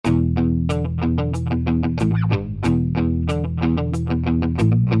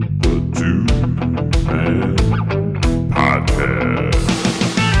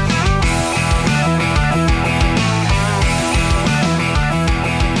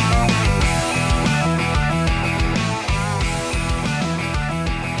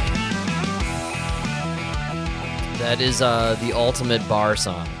That is the ultimate bar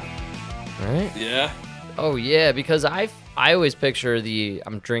song, right? Yeah. Oh yeah, because I always picture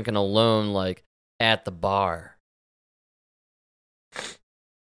I'm drinking alone like at the bar.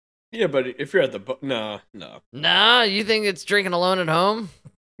 Yeah, but if you're at the no. Nah, you think it's drinking alone at home?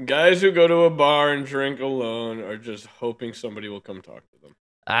 Guys who go to a bar and drink alone are just hoping somebody will come talk to them.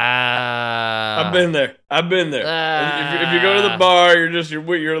 I've been there. If you go to the bar,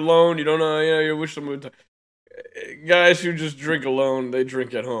 you're alone. You don't know. You wish someone would talk. Guys who just drink alone, they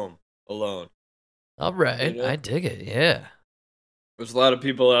drink at home alone. All right, I dig it. Yeah, there's a lot of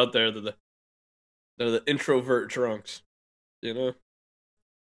people out there that they're the introvert drunks. You know.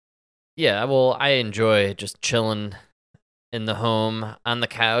 Yeah, well, I enjoy just chilling in the home on the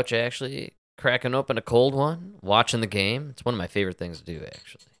couch, actually, cracking open a cold one, watching the game. It's one of my favorite things to do,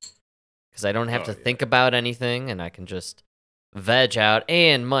 actually, because I don't have to think about anything, and I can just veg out.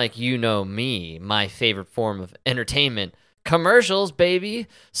 And, Mike, you know me, my favorite form of entertainment, commercials, baby.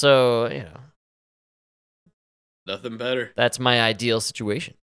 So, nothing better. That's my ideal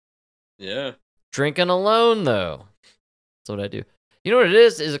situation. Yeah. Drinking alone, though. That's what I do. You know what it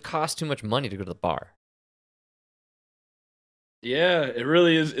is it costs too much money to go to the bar. Yeah, it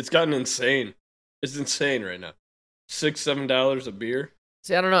really is. It's gotten insane. It's insane right now. $6-7 a beer.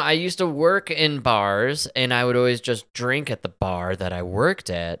 See, I don't know. I used to work in bars, and I would always just drink at the bar that I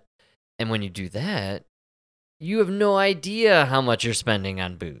worked at. And when you do that, you have no idea how much you're spending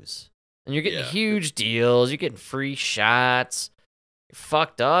on booze. And you're getting huge deals. You're getting free shots. You're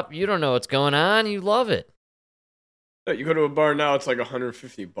fucked up. You don't know what's going on. You love it. You go to a bar now, it's like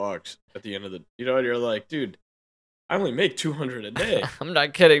 $150 at the end of the. You're like, dude, I only make $200 a day. I'm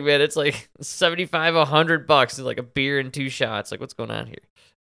not kidding, man. It's like $75, $100. It's like a beer and 2 shots. Like, what's going on here?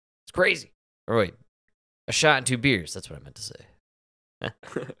 It's crazy. Or wait, a shot and 2 beers. That's what I meant to say.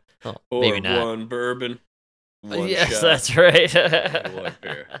 Oh, or maybe not. One bourbon. One yes, shot, that's right. one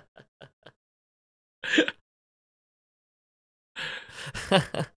beer.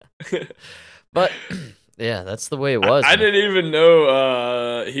 But yeah, that's the way it was. I didn't even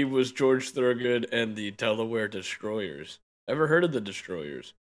know he was George Thorogood and the Delaware Destroyers. Ever heard of the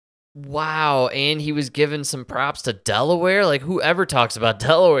Destroyers? Wow, and he was given some props to Delaware? Like, whoever talks about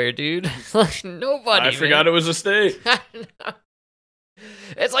Delaware, dude? Like, nobody, I forgot it was a state.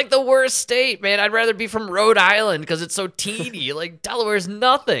 It's like the worst state, man. I'd rather be from Rhode Island because it's so teeny. Like, Delaware's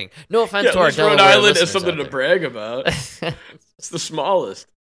nothing. No offense to our Delaware Rhode Island listeners is something to brag about. It's the smallest.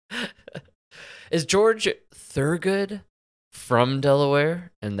 Is George Thorogood from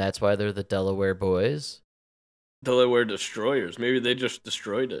Delaware, and that's why they're the Delaware Boys? Delaware Destroyers. Maybe they just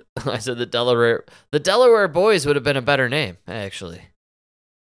destroyed it. I said the Delaware Boys would have been a better name, actually.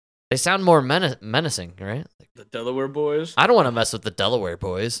 They sound more menacing, right? Like, the Delaware Boys? I don't want to mess with the Delaware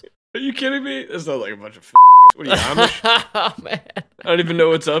Boys. Are you kidding me? It's not like a bunch of What are you, Amish? Oh, man. I don't even know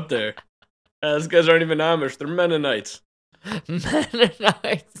what's up there. These guys aren't even Amish. They're Mennonites.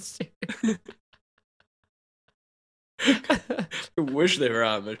 Mennonites. I wish they were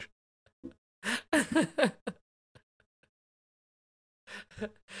Amish.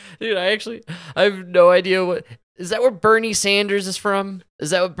 Dude, I have no idea what... Is that where Bernie Sanders is from? Is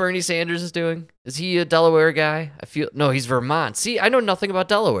that what Bernie Sanders is doing? Is he a Delaware guy? No, he's Vermont. See, I know nothing about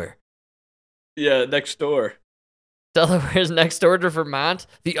Delaware. Yeah, next door. Delaware's next door to Vermont?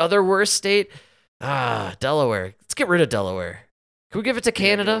 The other worst state? Delaware. Let's get rid of Delaware. Can we give it to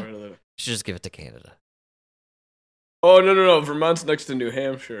Canada? We should just give it to Canada. Oh, no. Vermont's next to New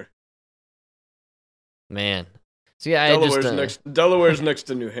Hampshire. Man. See, Delaware's next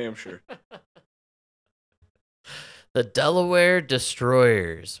to New Hampshire. The Delaware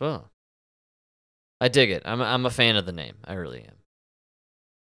Destroyers. Well, I dig it. I'm a fan of the name. I really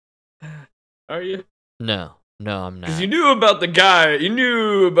am. Are you? No, I'm not. Because you knew about the guy. You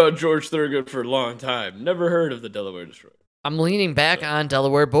knew about George Thorogood for a long time. Never heard of the Delaware Destroyers. I'm leaning back on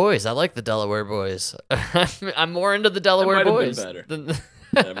Delaware Boys. I like the Delaware Boys. I'm more into the Delaware Boys. That might have been better.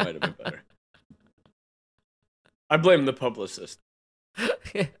 That might have been better. I blame the publicist.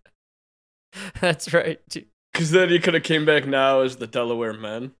 That's right, too. Because then he could have came back now as the Delaware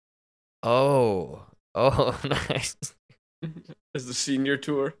Men. Oh, nice. As the senior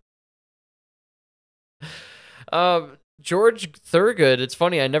tour. George Thorogood, it's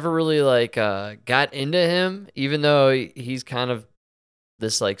funny, I never really got into him, even though he's kind of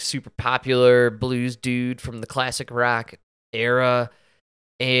this like super popular blues dude from the classic rock era.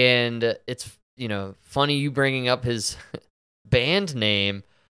 And it's, funny you bringing up his band name.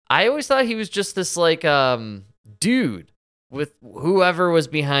 I always thought he was just this like dude with whoever was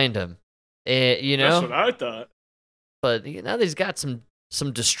behind him. That's what I thought. But now he's got some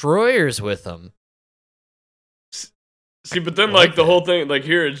destroyers with him. See, but then like the whole thing, like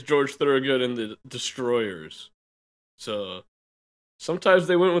here it's George Thorogood and the Destroyers. So sometimes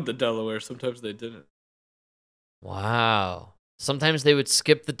they went with the Delaware, sometimes they didn't. Wow. Sometimes they would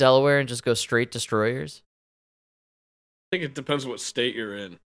skip the Delaware and just go straight Destroyers? I think it depends what state you're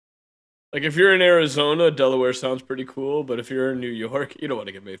in. Like, if you're in Arizona, Delaware sounds pretty cool, but if you're in New York, you don't want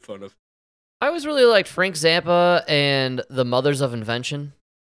to get made fun of. I always really liked Frank Zappa and the Mothers of Invention.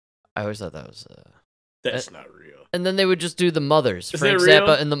 I always thought that was... That's not real. And then they would just do the Mothers. Is Frank that real?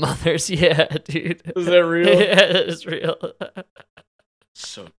 Zappa and the Mothers. Yeah, dude. Is that real? Yeah, it is real.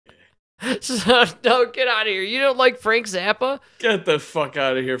 So gay. So, no, get out of here. You don't like Frank Zappa? Get the fuck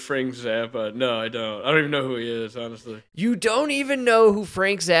out of here, Frank Zappa. No, I don't. I don't even know who he is, honestly. You don't even know who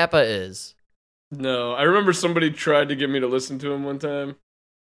Frank Zappa is? No. I remember somebody tried to get me to listen to him one time.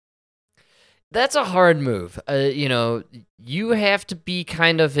 That's a hard move. You have to be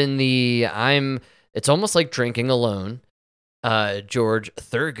kind of in the it's almost like Drinking Alone, George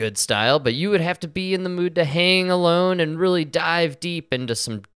Thorogood style, but you would have to be in the mood to hang alone and really dive deep into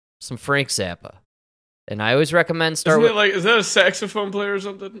some Frank Zappa. And I always recommend is that a saxophone player or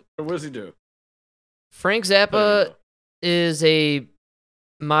something? Or what does he do? Frank Zappa is a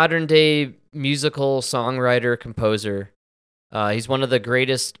modern day musical songwriter, composer. He's one of the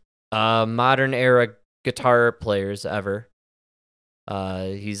greatest modern era guitar players ever.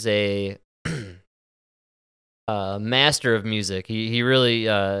 He's a master of music. He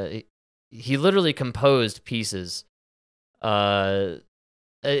really he literally composed pieces.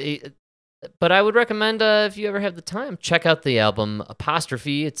 But I would recommend, if you ever have the time, check out the album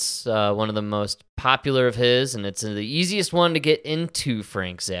Apostrophe. It's one of the most popular of his, and it's the easiest one to get into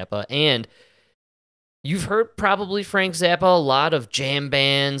Frank Zappa. And you've heard probably Frank Zappa. A lot of jam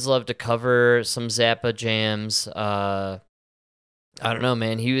bands love to cover some Zappa jams. I don't know,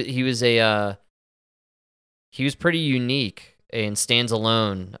 man. He was pretty unique and stands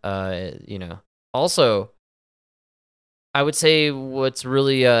alone. Also, I would say what's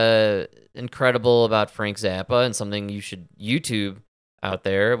really incredible about Frank Zappa, and something you should YouTube out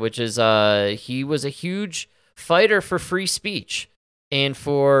there, which is he was a huge fighter for free speech and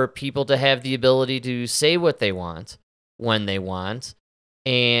for people to have the ability to say what they want when they want.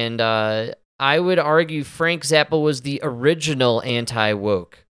 And I would argue Frank Zappa was the original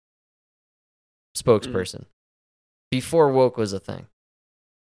anti-woke spokesperson before woke was a thing.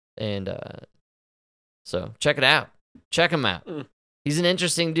 And so check it out. Check him out. He's an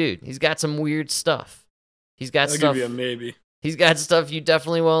interesting dude. He's got some weird stuff. I'll give you a maybe. He's got stuff you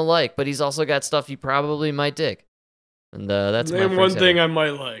definitely won't like, but he's also got stuff you probably might dig. And that's name one thing I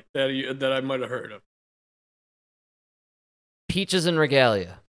might like that I might have heard of. Peaches and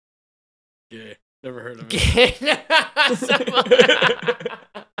Regalia. Yeah, never heard of it.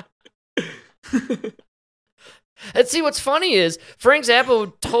 And see, what's funny is Frank Zappa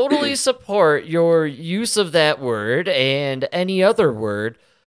would totally support your use of that word and any other word,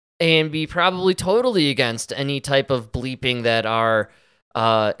 and be probably totally against any type of bleeping that our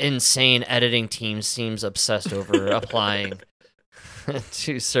insane editing team seems obsessed over applying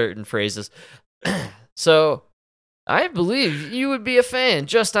to certain phrases. So I believe you would be a fan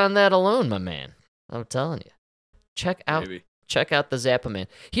just on that alone, my man. I'm telling you. Check out the Zappa man.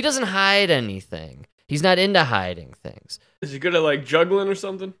 He doesn't hide anything. He's not into hiding things. Is he good at like juggling or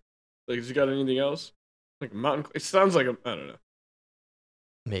something? Like, has he got anything else? Like mountain? It sounds like I don't know.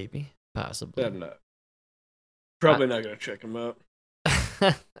 Maybe, possibly. I'm not. Probably not gonna check him out.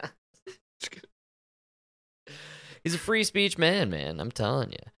 He's a free speech man. I'm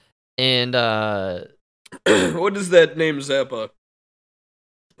telling you. And what is that name Zappa?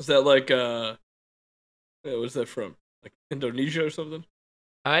 Is that like what's that from? Like Indonesia or something?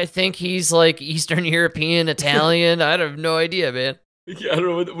 I think he's like Eastern European, Italian. I have no idea, man. Yeah, I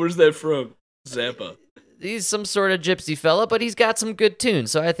don't know. Where's that from? Zappa. He's some sort of gypsy fella, but he's got some good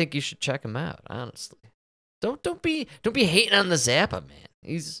tunes, so I think you should check him out, honestly. Don't be hating on the Zappa, man.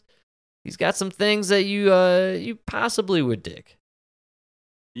 He's got some things that you possibly would dig.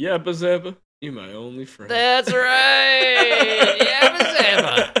 Yappa Zappa, you my only friend. That's right. Yappa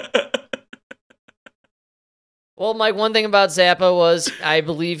Zappa. Well, Mike, one thing about Zappa was I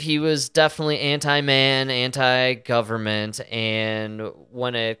believe he was definitely anti-man, anti-government, and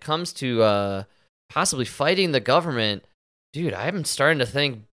when it comes to possibly fighting the government, dude, I'm starting to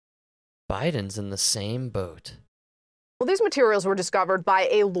think Biden's in the same boat. Well, these materials were discovered by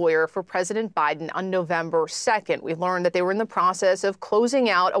a lawyer for President Biden on November 2nd. We learned that they were in the process of closing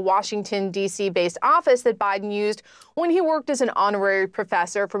out a Washington, D.C.-based office that Biden used when he worked as an honorary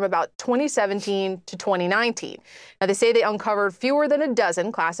professor from about 2017 to 2019. Now, they say they uncovered fewer than a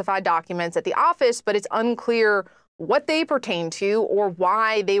dozen classified documents at the office, but it's unclear what they pertain to, or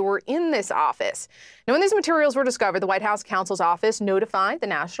why they were in this office. Now, when these materials were discovered, the White House counsel's office notified the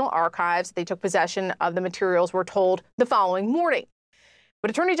National Archives. They took possession of the materials, we're told, the following morning. But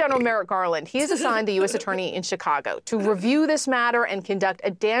Attorney General Merrick Garland, he has assigned the U.S. Attorney in Chicago to review this matter and conduct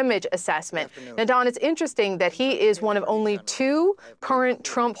a damage assessment. Now, Don, it's interesting that he is one of only 2 current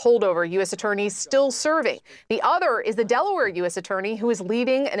Trump holdover U.S. attorneys still serving. The other is the Delaware U.S. attorney who is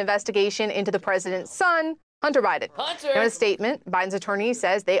leading an investigation into the president's son, Hunter Biden. In a statement, Biden's attorney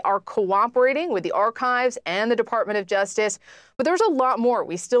says they are cooperating with the archives and the Department of Justice. But there's a lot more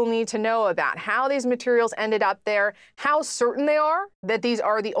we still need to know about how these materials ended up there, how certain they are that these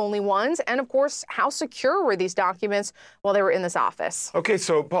are the only ones, and, of course, how secure were these documents while they were in this office. Okay,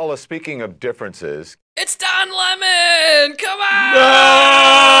 so, Paula, speaking of differences. It's Don Lemon! Come on! No!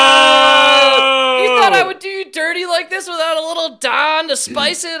 You thought I would do you dirty like this without a little Don to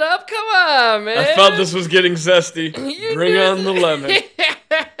spice it up? Come on, man. I felt this was getting zesty. Bring on the lemon.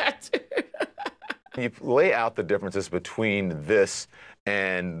 You lay out the differences between this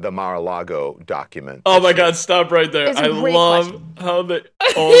and the Mar-a-Lago document. Oh, my God, stop right there. I love question. how they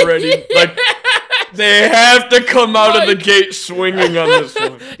already, like, they have to come out of the gate swinging on this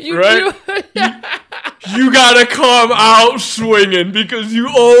one, right? You gotta come out swinging because you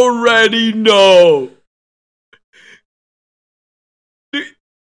already know.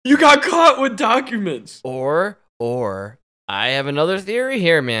 You got caught with documents. Or, I have another theory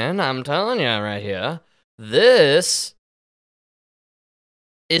here, man. I'm telling you right here. This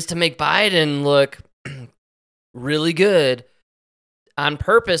is to make Biden look really good on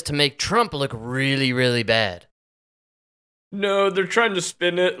purpose to make Trump look really, really bad. No, they're trying to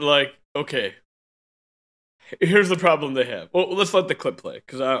spin it like, okay, here's the problem they have. Well, let's let the clip play,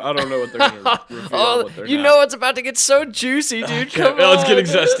 because I don't know what they're going to reveal. You know it's about to get so juicy, dude. Okay, Come on. It's getting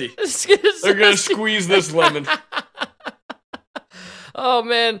zesty. They're going to squeeze this lemon. Oh,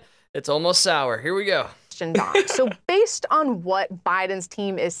 man. It's almost sour. Here we go. Don. So based on what Biden's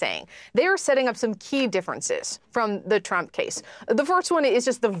team is saying, they are setting up some key differences from the Trump case. The first one is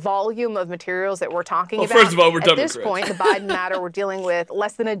just the volume of materials that we're talking about. First of all, we're At Democrats. this point, the Biden matter, we're dealing with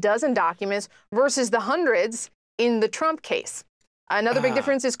less than a dozen documents versus the hundreds in the Trump case. Another big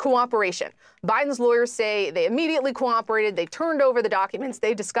difference is cooperation. Biden's lawyers say they immediately cooperated, they turned over the documents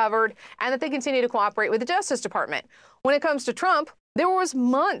they discovered, and that they continue to cooperate with the Justice Department. When it comes to Trump, there was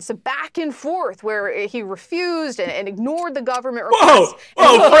months of back and forth where he refused and ignored the government requests.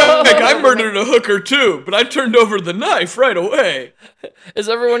 Whoa, Frank, I murdered a hooker too, but I turned over the knife right away. Is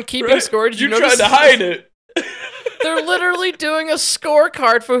everyone keeping score? Did you tried to hide it. They're literally doing a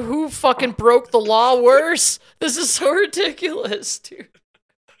scorecard for who fucking broke the law worse. This is so ridiculous, dude.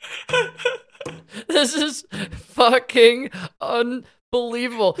 This is fucking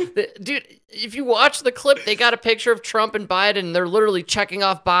unbelievable. Dude, if you watch the clip, they got a picture of Trump and Biden, and they're literally checking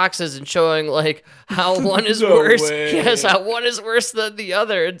off boxes and showing, like, how one is worse. Way. Yes, how one is worse than the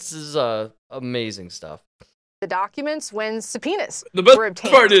other. This is amazing stuff. The documents when subpoenas The best were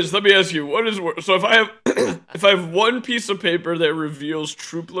obtained. part is, let me ask you, what is worse? So if I have if I have one piece of paper that reveals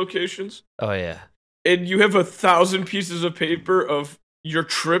troop locations, Oh, yeah. and you have 1,000 pieces of paper of your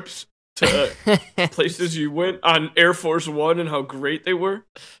trips to places you went on Air Force One and how great they were,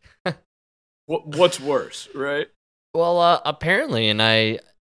 what's worse, right? Well, apparently, and I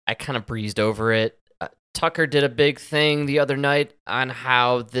kind of breezed over it. Tucker did a big thing the other night on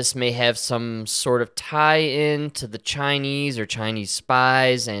how this may have some sort of tie-in to the Chinese or Chinese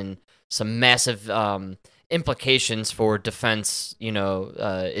spies and some massive implications for defense,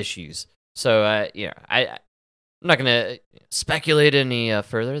 issues. So, I'm not going to speculate any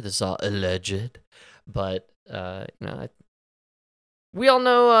further. This is all alleged. But, we all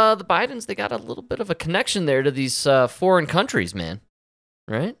know the Bidens, they got a little bit of a connection there to these foreign countries, man.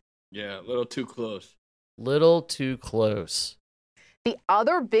 Right? Yeah, a little too close. Little too close. The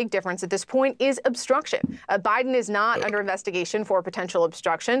other big difference at this point is obstruction. Biden is not under investigation for potential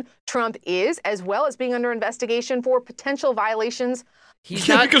obstruction. Trump is, as well as being under investigation for potential violations.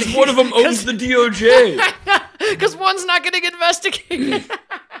 Because one of them owns the DOJ. Because one's not getting investigated.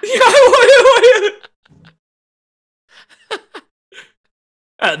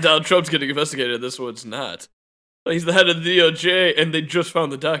 Donald Trump's getting investigated. This one's not. He's the head of the DOJ, and they just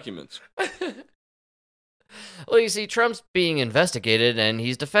found the documents. Well, you see, Trump's being investigated, and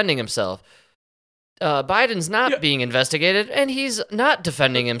he's defending himself. Biden's not being investigated, and he's not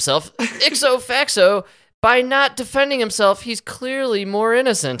defending himself. Ixo facto, by not defending himself, he's clearly more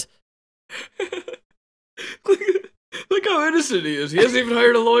innocent. Look how innocent he is. He hasn't even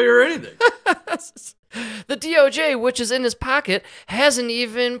hired a lawyer or anything. The DOJ, which is in his pocket, hasn't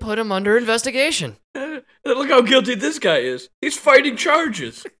even put him under investigation. Look how guilty this guy is. He's fighting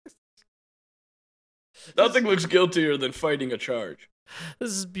charges. Nothing looks guiltier than fighting a charge.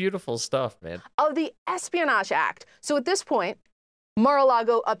 This is beautiful stuff, man. Of the Espionage Act. So at this point,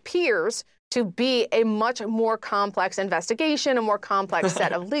 Mar-a-Lago appears to be a much more complex investigation, a more complex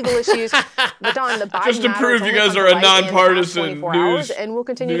set of legal issues. But Don, the Biden just to prove you guys are a nonpartisan news, and we'll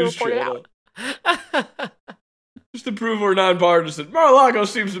continue to report channel. It out. Just to prove we're nonpartisan. Mar-a-Lago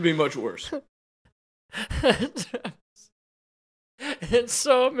seems to be much worse. It's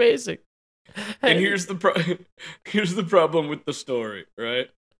so amazing. And here's the problem with the story, right?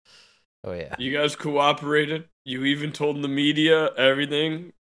 Oh yeah. You guys cooperated. You even told the media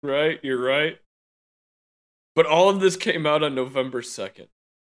everything, right? You're right. But all of this came out on November 2nd.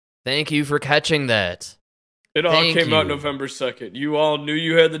 Thank you for catching that. It all came out November 2nd. You all knew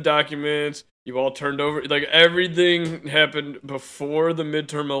you had the documents. You all turned over. Like, everything happened before the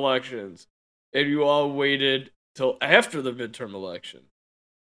midterm elections. And you all waited till after the midterm election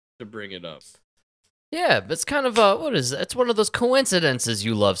to bring it up. Yeah, but it's kind of what is that? It's one of those coincidences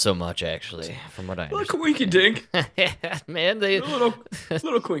you love so much, actually, from what I understand. A little quinky dink. Man, a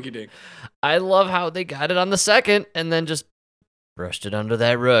little quinky dink. I love how they got it on the 2nd and then just brushed it under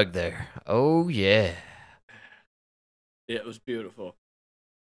that rug there. Oh yeah. Yeah, it was beautiful.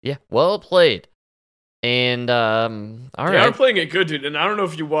 Yeah, well played. And all right. They are playing it good, dude. And I don't know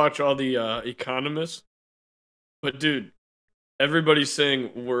if you watch all the economists, but dude, everybody's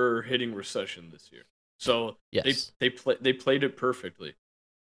saying we're hitting recession this year. So yes. they played it perfectly.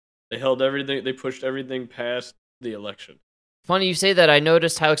 They held everything. They pushed everything past the election. Funny you say that. I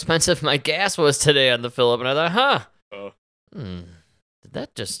noticed how expensive my gas was today on the fill up, and I thought, did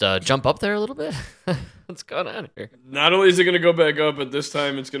that just jump up there a little bit? What's going on here? Not only is it going to go back up, but this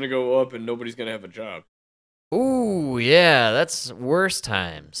time it's going to go up, and nobody's going to have a job. Ooh, yeah, that's worse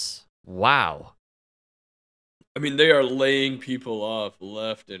times. Wow. I mean, they are laying people off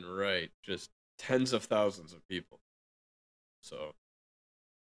left and right, just tens of thousands of people. So,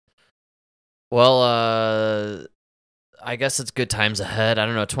 well, I guess it's good times ahead. I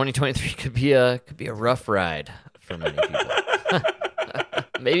don't know. 2023 could be a rough ride for many people.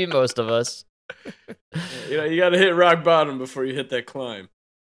 Maybe most of us. You got to hit rock bottom before you hit that climb.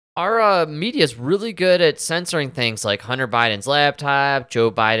 Our media is really good at censoring things like Hunter Biden's laptop,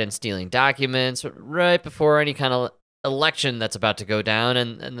 Joe Biden stealing documents right before any kind of election that's about to go down,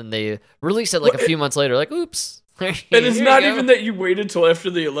 and then they release it like a few months later, like, oops. And it's not even that you waited till after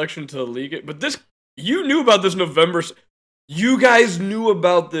the election to leak it, but this, you knew about this November. You guys knew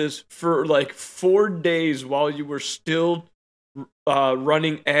about this for like 4 days while you were still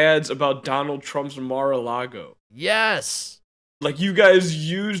running ads about Donald Trump's Mar-a-Lago. Yes. Like, you guys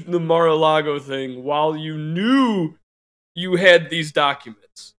used the Mar-a-Lago thing while you knew you had these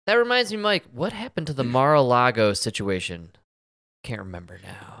documents. That reminds me, Mike, what happened to the Mar-a-Lago situation? Can't remember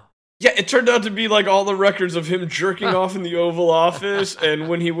now. Yeah, it turned out to be like all the records of him jerking off in the Oval Office and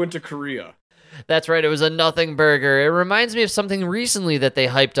when he went to Korea. That's right, it was a nothing burger. It reminds me of something recently that they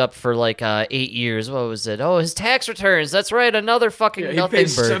hyped up for like 8 years. What was it? Oh, his tax returns. That's right, another fucking nothing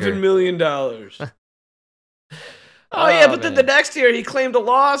burger. He paid $7 million. Oh yeah, but then the next year he claimed a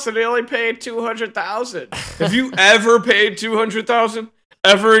loss and he only paid $200,000. Have you ever paid $200,000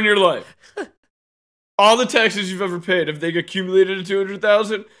 ever in your life? All the taxes you've ever paid, have they accumulated to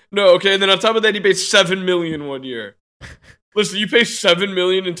 $200,000? No. Okay, and then on top of that, he paid $7 million one year. Listen, you pay $7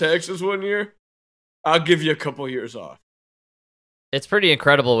 million in taxes one year, I'll give you a couple years off. It's pretty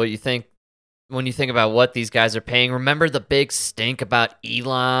incredible what you think when you think about what these guys are paying. Remember the big stink about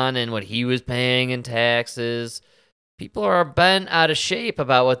Elon and what he was paying in taxes? People are bent out of shape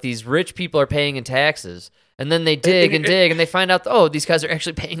about what these rich people are paying in taxes. And then they dig and dig and they find out, oh, these guys are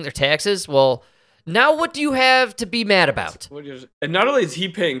actually paying their taxes? Well, now what do you have to be mad about? And not only is he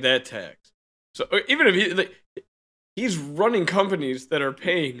paying that tax, so even if he's running companies that are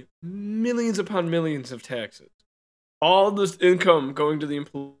paying millions upon millions of taxes. All this income going to the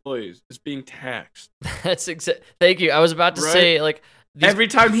employees is being taxed. That's Thank you. I was about to say, like, every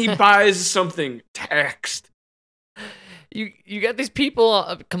time he buys something, taxed. You got these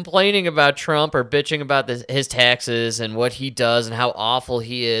people complaining about Trump or bitching about his taxes and what he does and how awful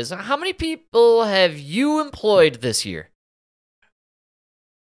he is. How many people have you employed this year?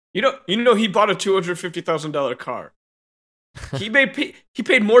 You know, he bought a $250,000 car. He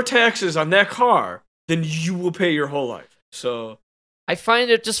paid more taxes on that car than you will pay your whole life. So I find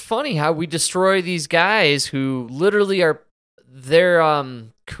it just funny how we destroy these guys who literally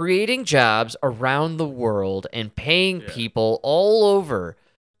they're creating jobs around the world and paying people all over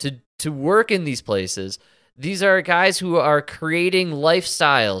to to work in these places. These are guys who are creating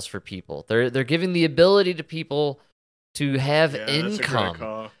lifestyles for people. They're giving the ability to people to have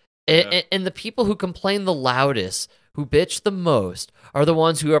income. And the people who complain the loudest, who bitch the most, are the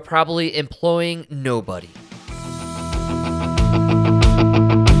ones who are probably employing nobody.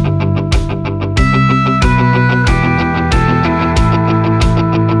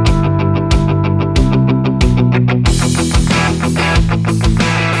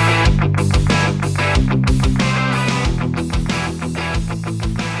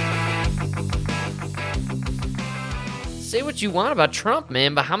 Say what you want about Trump,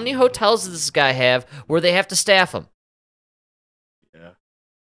 man, but how many hotels does this guy have where they have to staff him? Yeah.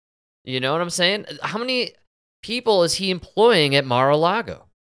 You know what I'm saying? How many people is he employing at Mar-a-Lago?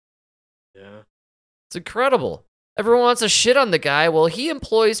 Yeah. It's incredible. Everyone wants to shit on the guy. Well, he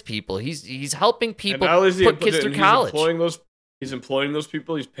employs people. He's helping people put kids through college. He's employing those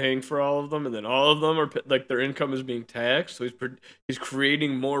people. He's paying for all of them, and then all of them are like their income is being taxed. So he's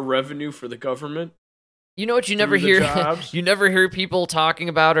creating more revenue for the government. You know what you never hear? You never hear people talking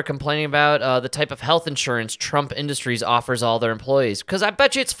about or complaining about the type of health insurance Trump Industries offers all their employees. Because I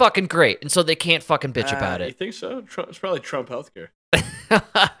bet you it's fucking great, and so they can't fucking bitch about it. You think so? It's probably Trump healthcare.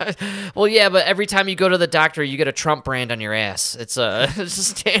 Well, yeah, but every time you go to the doctor, you get a Trump brand on your ass. It's a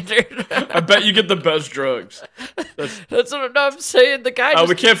standard. I bet you get the best drugs. That's what I'm saying. The guy.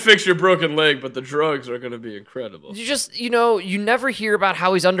 We can't fix your broken leg, but the drugs are going to be incredible. You never hear about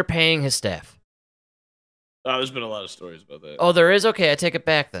how he's underpaying his staff. There's been a lot of stories about that. Oh, there is? Okay, I take it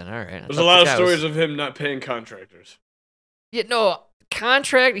back then. All right. There's a lot of stories of him not paying contractors. Yeah, no,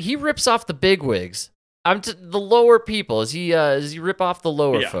 he rips off the bigwigs. The lower people. Does he rip off the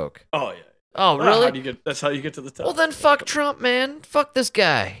lower folk? Oh, yeah. Oh, really? That's how you get to the top. Well, then fuck Trump, man. Fuck this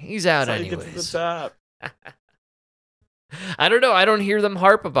guy. He's out anyways. That's how you get to the top. I don't know. I don't hear them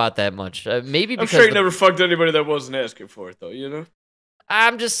harp about that much. Maybe because I'm sure he never fucked anybody that wasn't asking for it, though, you know?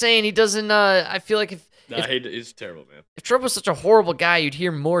 I'm just saying he doesn't, I feel like he's terrible, man. If Trump was such a horrible guy, you'd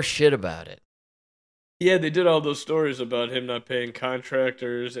hear more shit about it. Yeah, they did all those stories about him not paying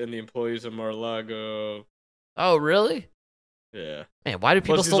contractors and the employees of Mar-a-Lago. Oh, really? Yeah. Man, why do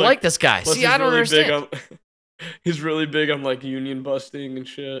people still like this guy? See, I don't understand. He's really big on, like, union busting and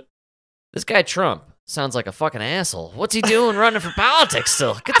shit. This guy Trump sounds like a fucking asshole. What's he doing running for politics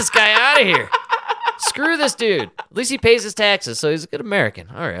still? Get this guy out of here. Screw this dude. At least he pays his taxes, so he's a good American.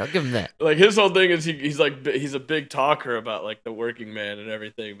 All right, I'll give him that. Like, his whole thing is he's a big talker about, like, the working man and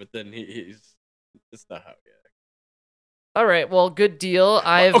everything, but then it's not how he acts. All right, well, good deal.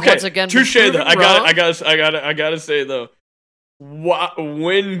 I've once again touche though. I gotta say though,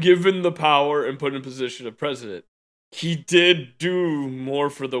 when given the power and put in position of president, he did do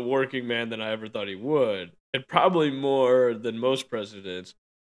more for the working man than I ever thought he would, and probably more than most presidents.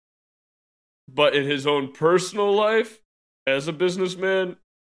 But in his own personal life, as a businessman,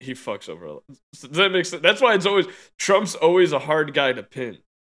 he fucks over a lot. Does that make sense? That's why Trump's always a hard guy to pin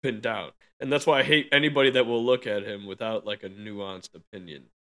down. And that's why I hate anybody that will look at him without, like, a nuanced opinion.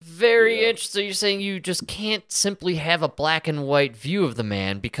 Very interesting. You're saying you just can't simply have a black and white view of the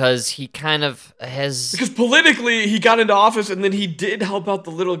man because he kind of has... Because politically, he got into office and then he did help out the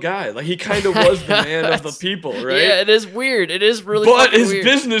little guy. Like, he kind of was the man of the people, right? Yeah, it is weird. It is really But his weird.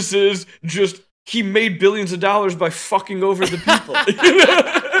 businesses he made billions of dollars by fucking over the people.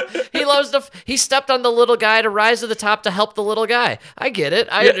 He stepped on the little guy to rise to the top to help the little guy. I get it.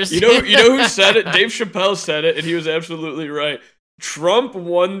 I understand. You know who said it? Dave Chappelle said it, and he was absolutely right. Trump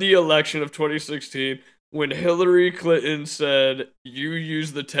won the election of 2016 when Hillary Clinton said, "You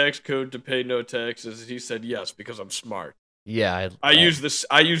use the tax code to pay no taxes." He said, "Yes, because I'm smart." Yeah, I use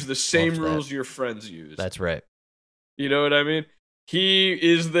the same rules your friends use. That's right. You know what I mean? He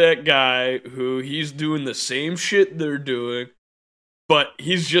is that guy who he's doing the same shit they're doing, but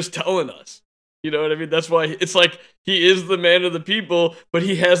he's just telling us. You know what I mean? That's why it's like he is the man of the people, but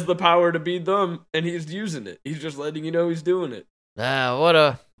he has the power to be them, and he's using it. He's just letting you know he's doing it. What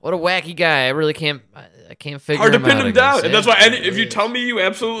a wacky guy. I really can't figure him out. Hard to pin him down. And that's why if you tell me you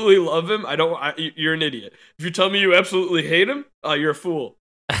absolutely love him, you're an idiot. If you tell me you absolutely hate him, you're a fool.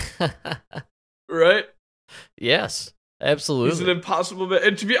 Right? Yes, absolutely. He's an impossible man.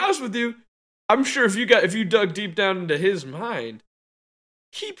 And to be honest with you, I'm sure if you dug deep down into his mind,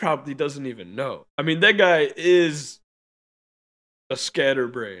 he probably doesn't even know. I mean, that guy is a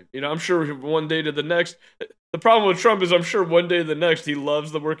scatterbrain. You know, I'm sure one day to the next. The problem with Trump is I'm sure one day to the next he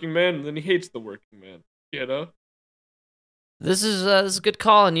loves the working man and then he hates the working man. You know? This is a good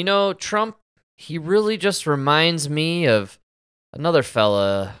call. And, you know, Trump, he really just reminds me of another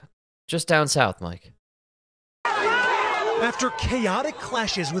fella just down south, Mike. after chaotic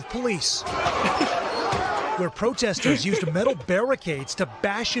clashes with police, where protesters used metal barricades to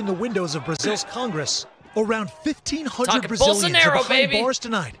bash in the windows of Brazil's Congress. Around 1,500 Brazilians are behind bars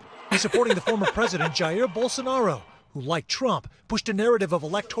tonight, supporting the former president Jair Bolsonaro, who, like Trump, pushed a narrative of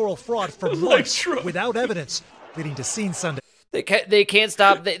electoral fraud for months without evidence, leading to scenes Sunday. They can't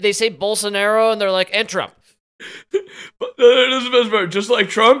stop. They say Bolsonaro, and they're like, and Trump. But this is the best part. Just like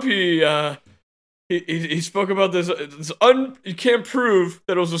Trump, he spoke about this. You can't prove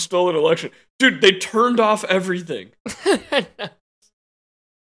that it was a stolen election, dude. They turned off everything.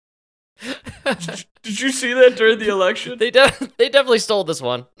 Did you see that during the election? They definitely stole this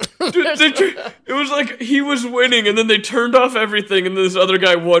one. Dude, it was like he was winning, and then they turned off everything, and this other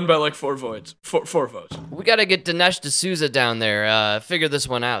guy won by like 4 votes. 4 votes. We got to get Dinesh D'Souza down there. Figure this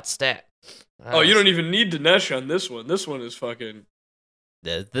one out. Stat. Oh, you don't even need Dinesh on this one. This one is fucking...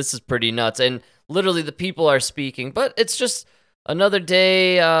 This is pretty nuts. And literally the people are speaking, but it's just another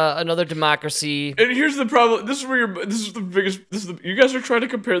day, another democracy. And here's the problem. This is the biggest... you guys are trying to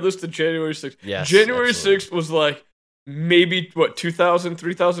compare this to January 6th. Yes, January absolutely. 6th was like maybe, 2,000,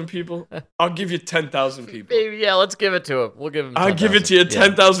 3,000 people? I'll give you 10,000 people. Maybe, yeah, let's give it to him. We'll give him 10,000. I'll give it to you,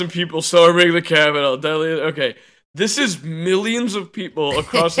 10,000 people storming the Capitol. Okay. This is millions of people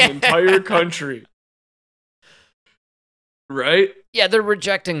across the entire country. Right? Yeah, they're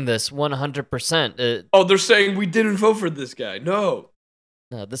rejecting this 100%. They're saying we didn't vote for this guy. No,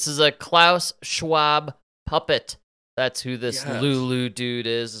 this is a Klaus Schwab puppet. That's who this Lulu dude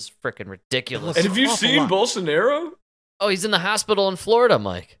is. It's freaking ridiculous. And have you seen Bolsonaro? Oh, he's in the hospital in Florida,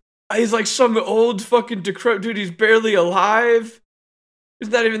 Mike. He's like some old fucking decrepit dude. He's barely alive. He's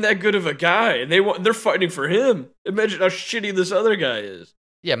not even that good of a guy, and they're fighting for him. Imagine how shitty this other guy is.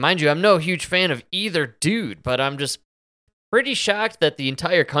 Yeah, mind you, I'm no huge fan of either dude, but I'm just pretty shocked that the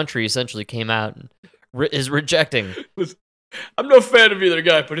entire country essentially came out and is rejecting. I'm no fan of either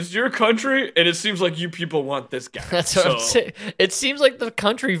guy, but it's your country, and it seems like you people want this guy. That's what I'm saying. It seems like the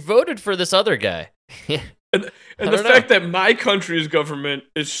country voted for this other guy. And the fact that my country's government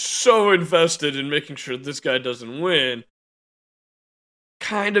is so invested in making sure this guy doesn't win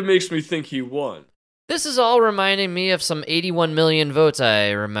kind of makes me think he won. This is all reminding me of some 81 million votes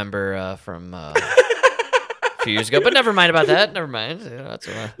I remember from a few years ago. But never mind about that. Never mind.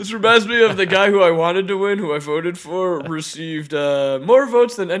 This reminds me of the guy who I wanted to win, who I voted for, received more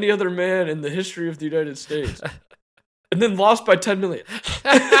votes than any other man in the history of the United States. And then lost by 10 million.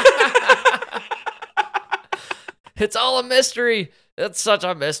 It's all a mystery. It's such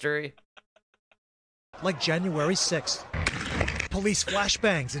a mystery. Like January 6th. Police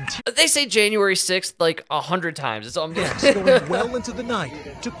flashbangs and they say January 6th like 100 times. It's almost going well into the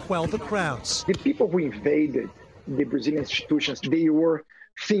night to quell the crowds. The people who invaded the Brazilian institutions, they were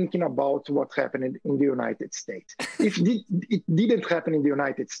thinking about what happened in the United States. If it didn't happen in the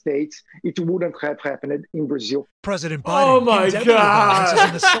United States, it wouldn't have happened in Brazil. President Biden God.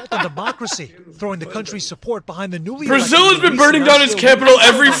 an assault on democracy, throwing the country's support behind the newly Brazil has been burning down its capital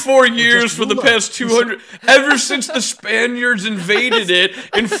every 4 years for the past 200, ever since the Spaniards invaded it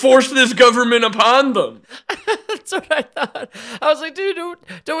and forced this government upon them. That's what I thought. I was like, dude,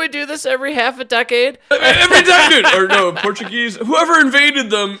 don't we do this every half a decade? Every time, dude. Or no, Portuguese. Whoever invaded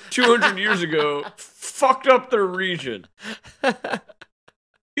them 200 years ago fucked up their region.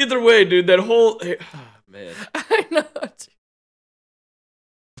 Either way, dude, that whole... man. I know.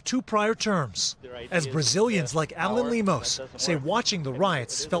 2 prior terms, as Brazilians like Alan Lemos say watching the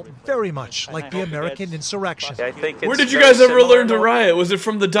riots felt very much like the American insurrection. Where did you guys ever learn to riot? Was it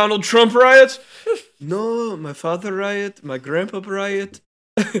from the Donald Trump riots? No, my father riot, my grandpa riot,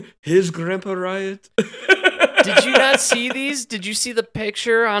 his grandpa riot. Did you not see these? Did you see the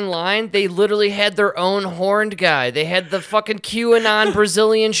picture online? They literally had their own horned guy. They had the fucking QAnon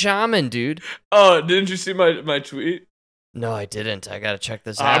Brazilian shaman, dude. Oh, didn't you see my tweet? No, I didn't. I gotta check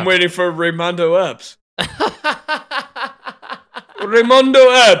this out. I'm waiting for Raimundo Epps. Raimundo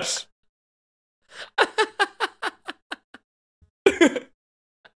Epps.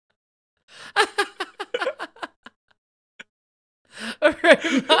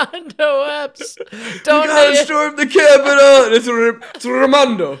 Raimundo Epps. Don't gotta storm the Capitol. It's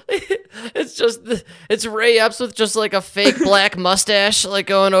Raimundo. It's Ray Epps with just like a fake black mustache, like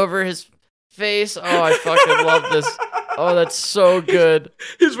going over his face. Oh, I fucking love this. Oh, that's so good.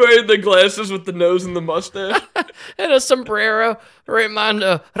 He's wearing the glasses with the nose and the mustache. And a sombrero.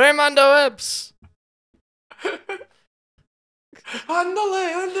 Raimundo Epps.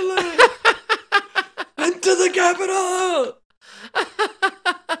 Andale. Into the Capitol.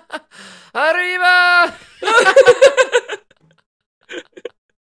 Arriba!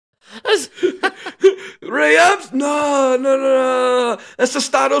 Ray Epps? No. That's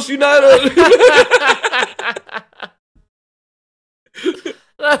Estados Unidos.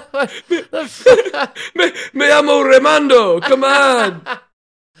 me llamo Raimondo. Come on.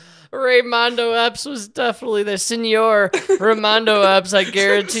 Raimondo Epps was definitely there. Senor Raimondo Epps, I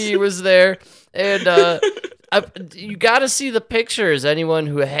guarantee he was there. And you got to see the pictures, anyone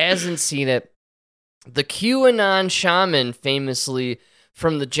who hasn't seen it. The QAnon shaman, famously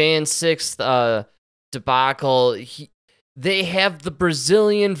from the Jan 6th debacle, they have the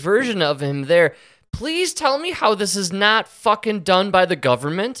Brazilian version of him there. Please tell me how this is not fucking done by the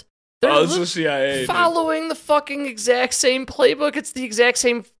government. They're it's the CIA. Following the fucking exact same playbook. It's the exact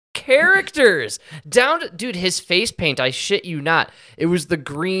same characters. Dude, his face paint, I shit you not. It was the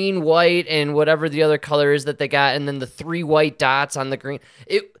green, white, and whatever the other color is that they got, and then the 3 white dots on the green.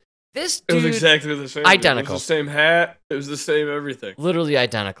 This dude, it was exactly the same. Identical. It was the same hat. It was the same everything. Literally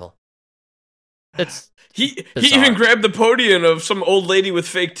identical. He even grabbed the podium of some old lady with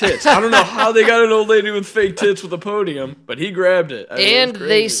fake tits. I don't know how they got an old lady with fake tits with a podium, but he grabbed it. And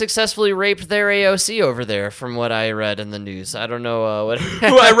they successfully raped their AOC over there, from what I read in the news. I don't know what.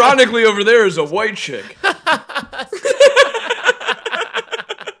 Who, ironically, over there is a white chick.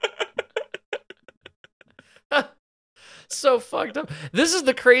 So fucked up. This is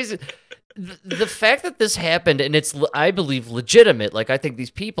the crazy. The fact that this happened, and it's, I believe, legitimate. Like, I think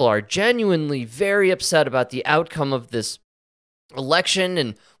these people are genuinely very upset about the outcome of this election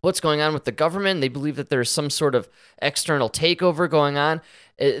and what's going on with the government. They believe that there's some sort of external takeover going on.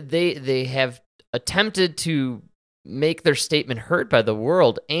 They have attempted to make their statement heard by the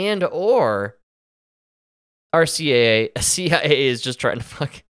world, and or our CIA is just trying to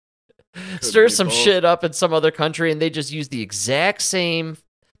fucking stir some shit up in some other country, and they just use the exact same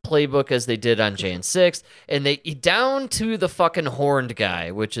playbook as they did on Jan 6th, and they down to the fucking horned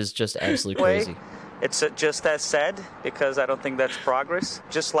guy, which is just absolutely crazy. It's just as said, because I don't think that's progress.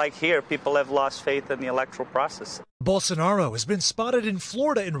 Just like here, people have lost faith in the electoral process. Bolsonaro has been spotted in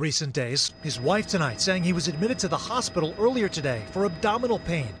Florida in recent days. His wife tonight saying he was admitted to the hospital earlier today for abdominal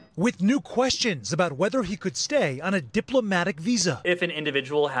pain, with new questions about whether he could stay on a diplomatic visa. If an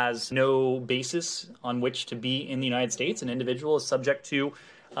individual has no basis on which to be in the United States, an individual is subject to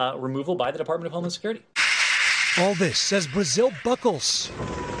removal by the Department of Homeland Security. All this as Brazil buckles,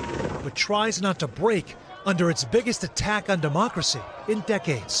 but tries not to break under its biggest attack on democracy in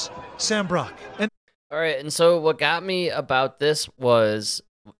decades. Sam Brock. All right, and so what got me about this was,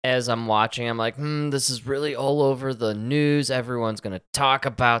 as I'm watching, I'm like, this is really all over the news. Everyone's going to talk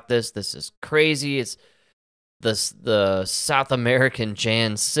about this. This is crazy. It's the South American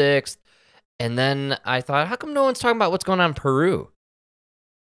Jan 6th. And then I thought, how come no one's talking about what's going on in Peru?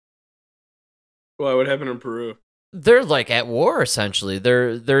 Why? What happened in Peru? They're like at war, essentially.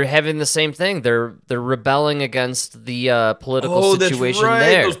 They're having the same thing. They're rebelling against the political situation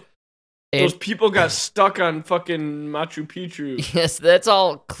there. Those people got stuck on fucking Machu Picchu. Yes, that's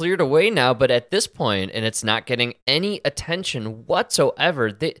all cleared away now. But at this point, and it's not getting any attention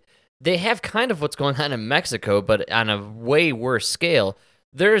whatsoever. They have kind of what's going on in Mexico, but on a way worse scale.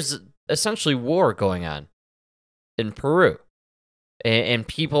 There's essentially war going on in Peru. And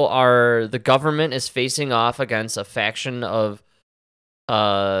the government is facing off against a faction of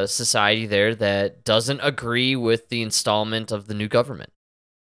society there that doesn't agree with the installment of the new government.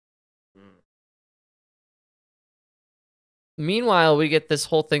 Meanwhile, we get this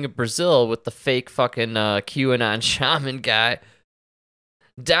whole thing of Brazil with the fake fucking QAnon shaman guy.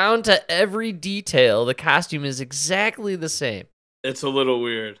 Down to every detail, the costume is exactly the same. It's a little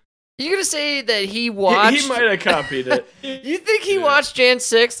weird. You're going to say that he watched... He might have copied it. You think he watched Jan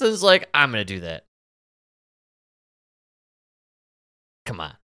 6th and was like, I'm going to do that? Come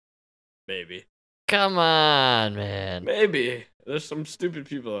on. Maybe. Come on, man. Maybe. There's some stupid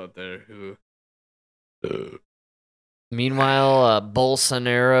people out there who... Meanwhile,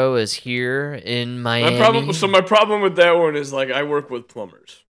 Bolsonaro is here in Miami. My problem with that one is, like, I work with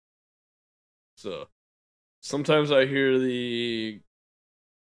plumbers. So, sometimes I hear the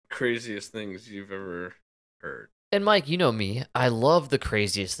craziest things you've ever heard. And Mike, you know me. I love the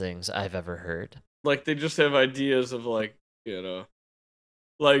craziest things I've ever heard. Like, they just have ideas of, like, you know,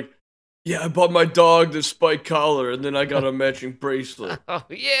 like, yeah, I bought my dog this spike collar, and then I got a matching bracelet. Oh,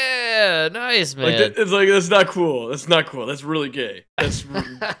 yeah, nice, man. Like, it's like, that's not cool. That's not cool. That's really gay. That's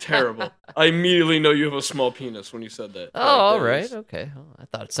terrible. I immediately know you have a small penis when you said that. Oh, all right, okay. Oh, I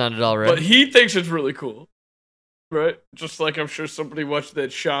thought it sounded all right. But he thinks it's really cool, right? Just like I'm sure somebody watched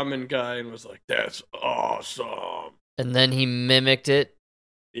that shaman guy and was like, that's awesome. And then he mimicked it.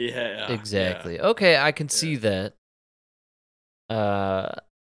 Yeah. Exactly. Yeah. Okay, I can see that.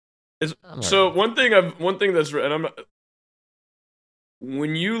 So one thing that's and I'm not,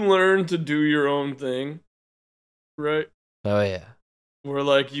 when you learn to do your own thing, right? Oh yeah. Where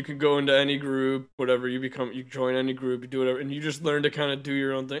like you can go into any group, whatever you join any group, you do whatever, and you just learn to kind of do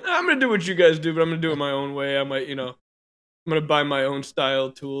your own thing. I'm gonna do what you guys do, but I'm gonna do it my own way. I might, I'm gonna buy my own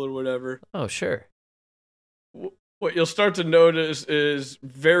style tool or whatever. Oh sure. What you'll start to notice is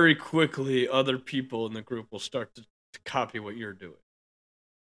very quickly other people in the group will start to copy what you're doing.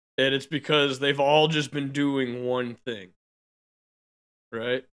 And it's because they've all just been doing one thing.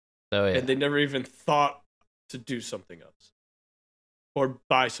 Right? Oh, yeah. And they never even thought to do something else. Or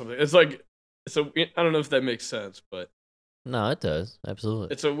buy something. It's like, I don't know if that makes sense, but. No, it does.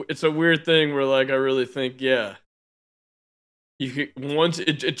 Absolutely. It's a weird thing where, like, I really think, yeah.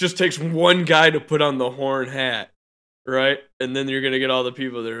 It just takes one guy to put on the horn hat. Right? And then you're going to get all the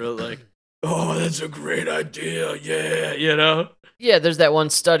people that are like, oh, that's a great idea. Yeah, Yeah, there's that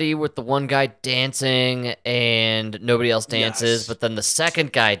one study with the one guy dancing and nobody else dances, but then the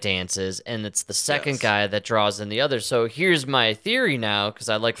second guy dances, and it's the second guy that draws in the others. So here's my theory now, because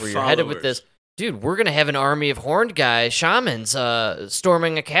I like where you're headed with this. Dude, we're going to have an army of horned guys, shamans,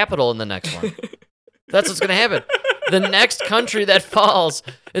 storming a capital in the next one. That's what's going to happen. The next country that falls,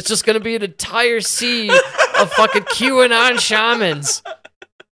 it's just going to be an entire sea of fucking QAnon shamans.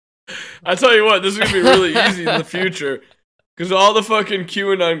 I tell you what, this is going to be really easy in the future. Because all the fucking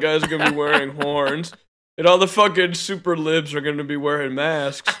QAnon guys are going to be wearing horns. And all the fucking super libs are going to be wearing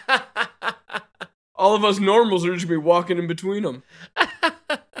masks. All of us normals are just going to be walking in between them.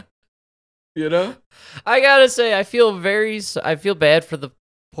 You know? I gotta say, I feel bad for the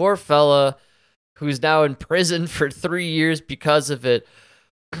poor fella who's now in prison for 3 years because of it.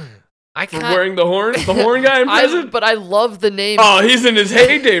 For wearing the horn guy in prison? But I love the name. Oh, he's in his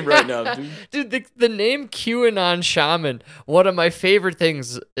heyday right now, dude. Dude, the name QAnon Shaman, one of my favorite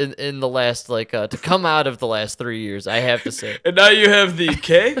things in the last, to come out of the last 3 years, I have to say. And now you have the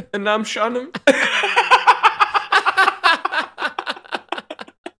K, and I'm Shaman.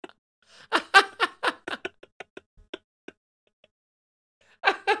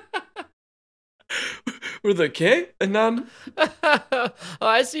 With a K? And I'm... Oh,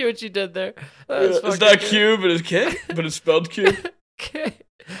 I see what you did there. It's not Q, but it's K, but it's spelled Q. K.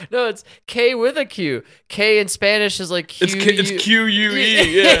 No, it's K with a Q. K in Spanish is like Q. It's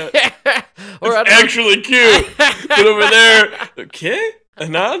Q-U-E, yeah. Or it's actually Q. But over there, the K?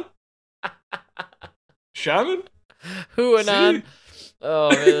 Anon? Shaman? Who Anon?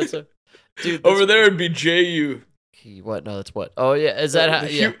 Oh, man, that's a... Dude, over there it'd be J-U. What? No, that's what? Oh, yeah, is that how...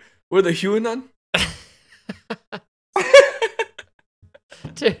 Yeah. We're the Huanon?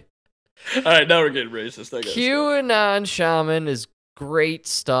 Dude. All right, now we're getting racist. QAnon Shaman is great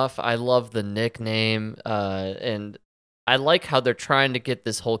stuff. I love the nickname, and I like how they're trying to get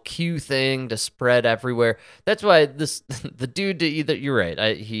this whole Q thing to spread everywhere. That's why the dude you're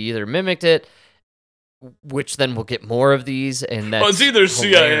right. He either mimicked it, which then we'll get more of these, and that's it's either hilarious.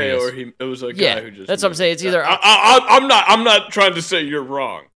 CIA or it was a guy who just. That's what I'm saying. It's either I'm not trying to say you're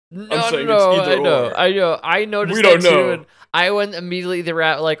wrong. No, I'm saying it's either or. I noticed we don't that know. Too, and I went immediately the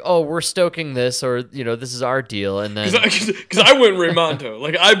route like, oh, we're stoking this, or this is our deal, and then because I went Raymondo,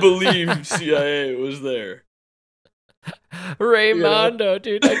 like I believe CIA was there. Raymondo,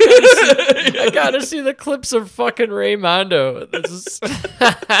 dude, I gotta see the clips of fucking Raymondo. This is.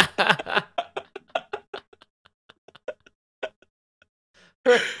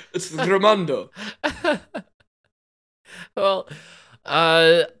 It's Raymondo. Well,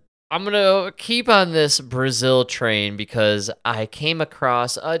 I'm going to keep on this Brazil train because I came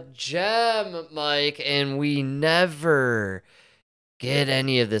across a gem, Mike, and we never get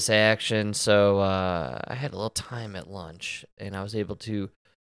any of this action. So I had a little time at lunch, and I was able to...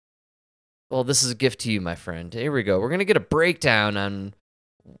 Well, this is a gift to you, my friend. Here we go. We're going to get a breakdown on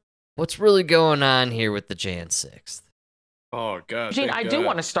what's really going on here with the Jan 6th. Oh, God. Gene, I do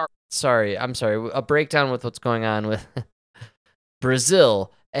want to start... I'm sorry. A breakdown with what's going on with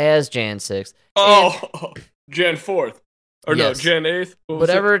Brazil as Jan 6th. Oh, Jan 4th. Or yes. No, Jan 8th.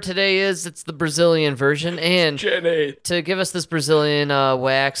 Whatever today is, it's the Brazilian version. And Jan 8th. To give us this Brazilian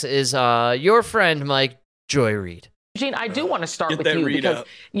wax is your friend, Mike Joy Reid. Gene, I do want to start with you because,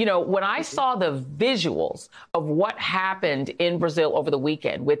 when I saw the visuals of what happened in Brazil over the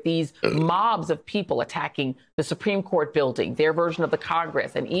weekend with these mobs of people attacking the Supreme Court building, their version of the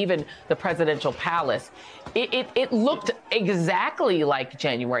Congress, and even the presidential palace, it looked exactly like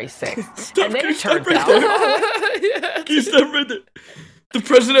January 6th. And then it turns out... Can you stop right there? The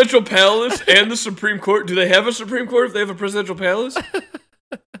presidential palace and the Supreme Court, do they have a Supreme Court if they have a presidential palace?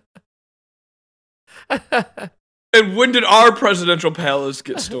 And when did our presidential palace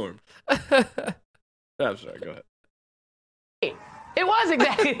get stormed? I'm sorry, go ahead. It was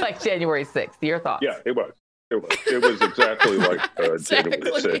exactly like January 6th. Your thoughts? Yeah, it was. It was exactly like Exactly.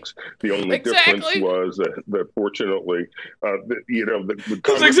 January 6th. The only difference was that fortunately, the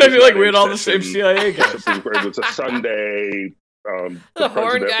It's exactly like we had all the same CIA guys. It was a Sunday. The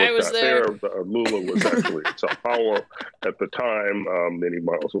horn guy was there. Lula was actually in Sao Paulo at the time, many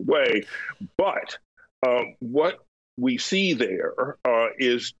miles away. But what we see there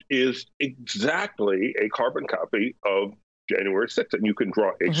is exactly a carbon copy of January 6th, and you can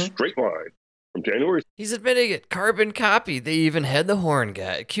draw a straight line from January. He's admitting it. Carbon copy. They even had the horn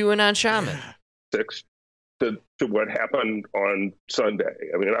guy, QAnon shaman. 6th to what happened on Sunday.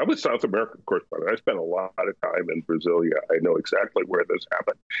 I mean, I was South American correspondent. I spent a lot of time in Brasilia. I know exactly where this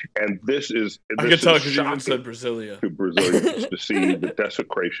happened, and this is. I can tell because you even said Brasilia. To Brazilians to see the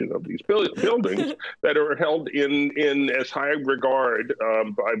desecration of these buildings that are held in as high regard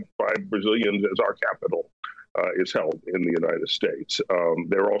by Brazilians as our capital is held in the United States.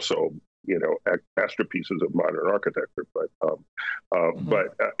 They're also, masterpieces of modern architecture, but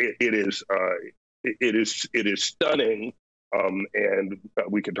it is stunning, and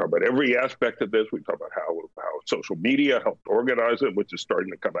we can talk about every aspect of this. We talk about how social media helped organize it, which is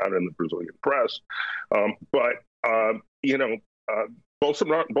starting to come out in the Brazilian press.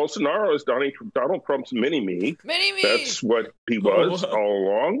 Bolsonaro is Donald Trump's mini-me. Mini-me! That's what he was all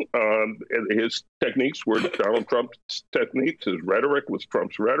along. His techniques were Donald Trump's techniques. His rhetoric was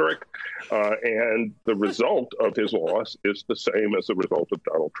Trump's rhetoric. And the result of his loss is the same as the result of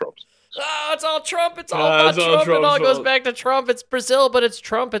Donald Trump's. Oh, it's all Trump. It's all about Trump. It all goes back to Trump. It's Brazil, but it's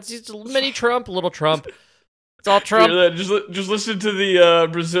Trump. It's mini Trump, little Trump. It's all Trump. Just listen to the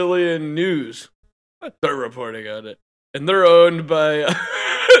Brazilian news. They're reporting on it. And they're owned by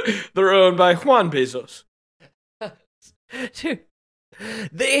Juan Bezos. Dude,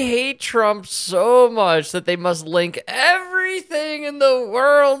 they hate Trump so much that they must link everything in the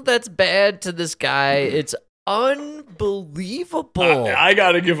world that's bad to this guy. It's unbelievable. I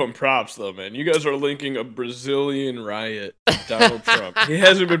gotta give him props though, man. You guys are linking a Brazilian riot to Donald Trump. He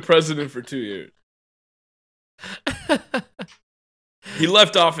hasn't been president for 2 years. He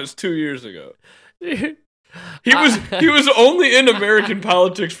left office 2 years ago. Dude. He was only in American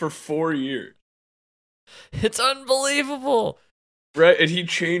politics for 4 years. It's unbelievable. Right? And he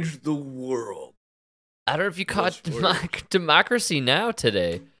changed the world. I don't know if you caught Democracy Now!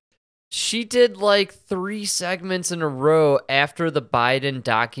 Today. She did like 3 segments in a row after the Biden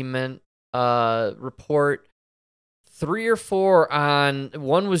document report. 3 or 4 on,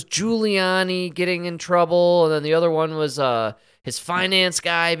 one was Giuliani getting in trouble, and then the other one was his finance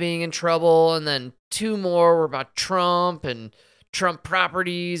guy being in trouble, and then 2 more were about Trump and Trump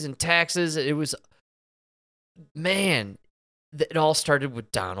properties and taxes. It was, man, it all started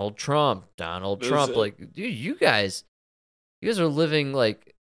with Donald Trump. Like, dude, you guys are living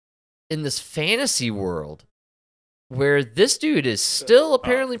like in this fantasy world where this dude is still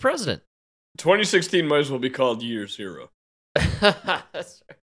apparently president. 2016 might as well be called year 0. That's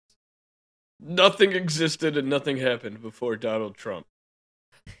right. Nothing existed and nothing happened before Donald Trump.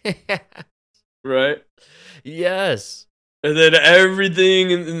 Right? Yes. And then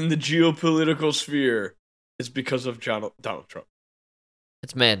everything in the geopolitical sphere is because of Donald Trump.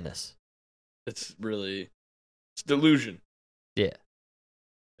 It's madness. It's delusion. Yeah.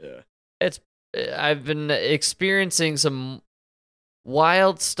 Yeah. I've been experiencing some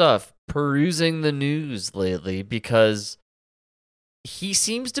wild stuff perusing the news lately because he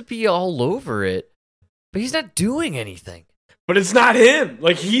seems to be all over it, but he's not doing anything. But it's not him.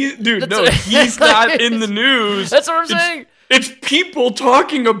 Like, he's not in the news. That's what I'm saying. It's people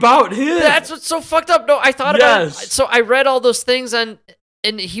talking about him. That's what's so fucked up. No, I thought about it. So I read all those things and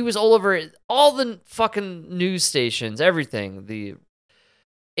he was all over it. All the fucking news stations, everything, the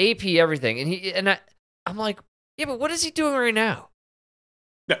AP, everything. And I'm like, yeah, but what is he doing right now?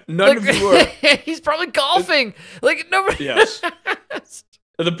 None of you are. He's probably golfing. Like, nobody. Yes.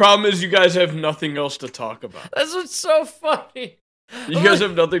 The problem is you guys have nothing else to talk about. That's what's so funny. You guys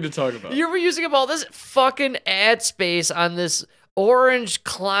have nothing to talk about. You were using up all this fucking ad space on this orange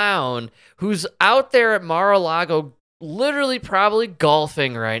clown who's out there at Mar-a-Lago literally probably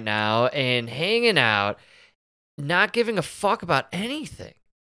golfing right now and hanging out, not giving a fuck about anything.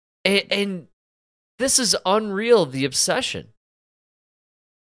 And this is unreal, the obsession.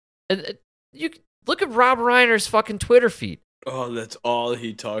 And you look at Rob Reiner's fucking Twitter feed. Oh, that's all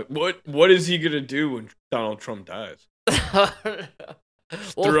he talks. What is he gonna do when Donald Trump dies?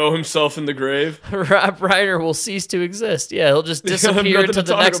 Throw himself in the grave? Rob Reiner will cease to exist. Yeah, he'll just disappear into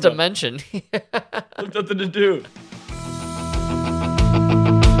the next dimension. Nothing to do.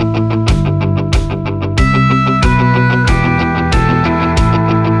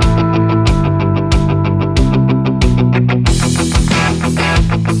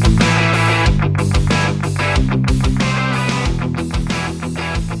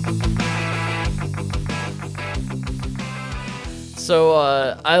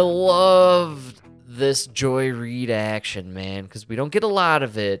 I loved this Joy Reid action, man, because we don't get a lot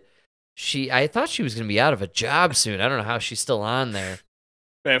of it. I thought she was going to be out of a job soon. I don't know how she's still on there.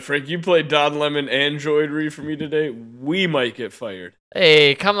 Man, Frank, you played Don Lemon and Joy Reid for me today. We might get fired.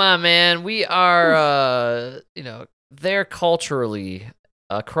 Hey, come on, man. We are, they're culturally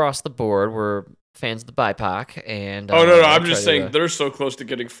across the board. We're fans of the BIPOC. And oh, no, I'm just saying they're so close to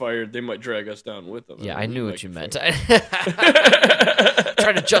getting fired, they might drag us down with them. Yeah, I knew what you meant. Trying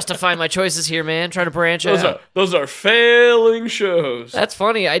to justify my choices here, man. Trying to branch out. Those are failing shows. That's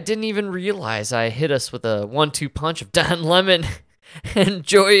funny. I didn't even realize I hit us with a 1-2 punch of Don Lemon and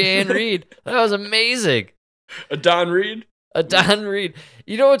Joy Ann Reid. That was amazing. A Don Reid? A Don Reid.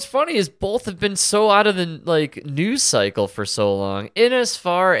 You know what's funny is both have been so out of the news cycle for so long. In as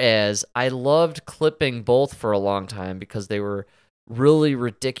far as I loved clipping both for a long time because they were really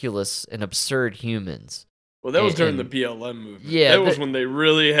ridiculous and absurd humans. Well, that was during the BLM movement. Yeah, that was when they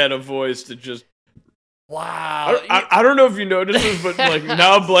really had a voice to just. Wow. I don't know if you noticed this, but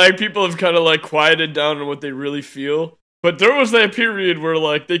now black people have kind of quieted down on what they really feel. But there was that period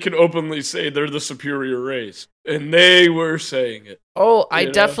where they could openly say they're the superior race, and they were saying it. Oh, I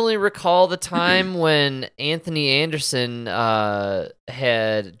definitely recall the time when Anthony Anderson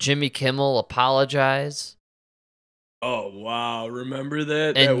had Jimmy Kimmel apologize. Oh wow, remember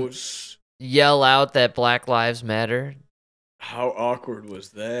that? That was yell out that Black Lives Matter. How awkward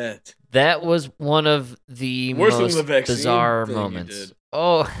was that? That was one of the most bizarre moments.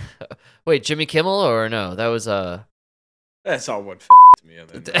 Oh, wait, Jimmy Kimmel or no? That was That's all one to me.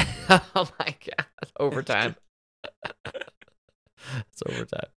 Oh my god! Overtime. It's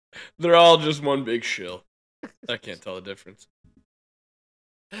overtime. They're all just one big shill. I can't tell the difference.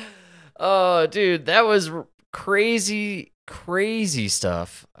 Oh, dude, that was crazy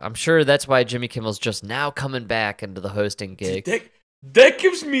stuff. I'm sure that's why Jimmy Kimmel's just now coming back into the hosting gig. That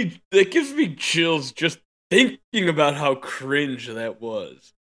gives me chills just thinking about how cringe that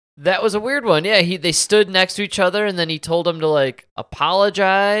was. That was a weird one. Yeah, they stood next to each other, and then he told him to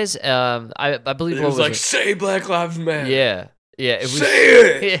apologize. I believe it was say Black Lives Matter. Yeah. It was,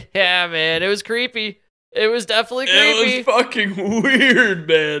 say it. Yeah, man, it was creepy. It was definitely creepy. It was fucking weird,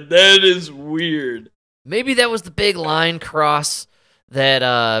 man. That is weird. Maybe that was the big line cross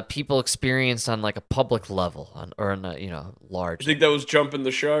that people experienced on a public level or on large. I think that was jumping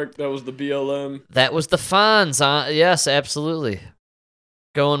the shark. That was the BLM. That was the Fonz. Yes, absolutely.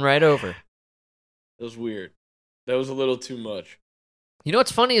 Going right over. It was weird. That was a little too much. You know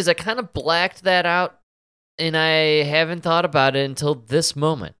what's funny is I kind of blacked that out, and I haven't thought about it until this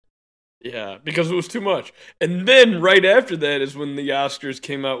moment. Yeah, because it was too much. And then right after that is when the Oscars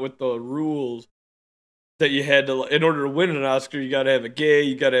came out with the rules that you had to, in order to win an Oscar, you got to have a gay,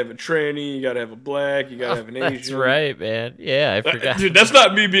 you got to have a tranny, you got to have a black, you got to have an Asian. That's right, man. Yeah, I forgot. Dude, that's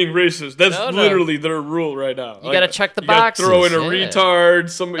not me being racist. That's literally their rule right now. You got to check the boxes. Throw in a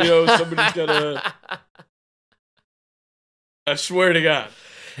retard. Somebody's got to. I swear to God.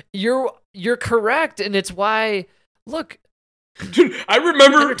 You're correct, and it's why. Look. Dude, I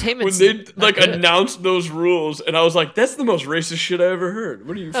remember when they announced those rules, and I was like, "That's the most racist shit I ever heard."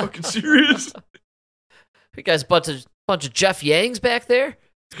 What are you fucking serious? You guys, bunch of Jeff Yangs back there.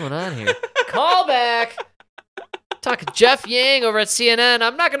 What's going on here? Call back. Talking Jeff Yang over at CNN.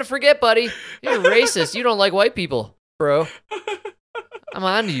 I'm not gonna forget, buddy. You're racist. You don't like white people, bro. I'm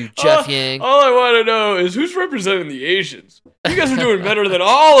on to you, Jeff Yang. All I want to know is who's representing the Asians. You guys are doing better than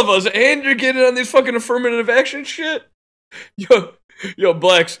all of us, and you're getting on these fucking affirmative action shit. Yo,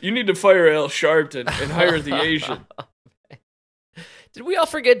 blacks, you need to fire Al Sharpton and hire the Asian. Did we all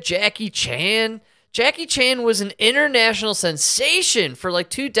forget Jackie Chan? Jackie Chan was an international sensation for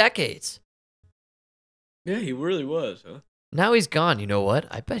 2 decades. Yeah, he really was, huh? Now he's gone. You know what?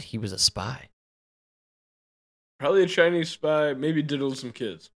 I bet he was a spy. Probably a Chinese spy, maybe diddled some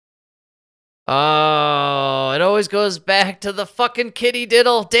kids. Oh, it always goes back to the fucking kitty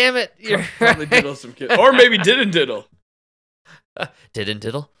diddle. Damn it. You're probably diddled some kids. Or maybe didn't diddle. Didn't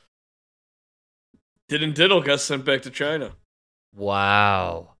diddle? Didn't diddle got sent back to China.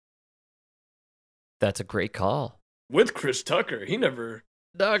 Wow. That's a great call. With Chris Tucker. He never...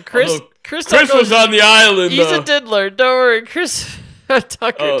 No, Chris was on the island, He's a diddler. Don't worry. Chris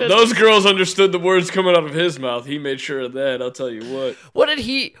Tucker. Those girls understood the words coming out of his mouth. He made sure of that. I'll tell you what. Where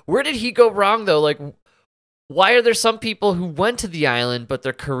did he go wrong, though? Why are there some people who went to the island, but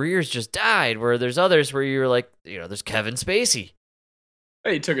their careers just died, where there's others where you're there's Kevin Spacey.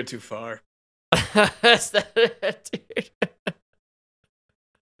 Hey, he took it too far. Is that it, dude?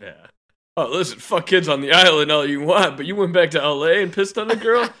 Yeah. Oh, listen, fuck kids on the island all you want, but you went back to LA and pissed on a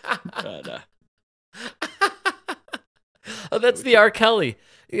girl? Nah. Oh, that's the R. Kelly.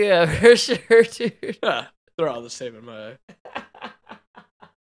 Yeah, for sure, dude. They're all the same in my eye.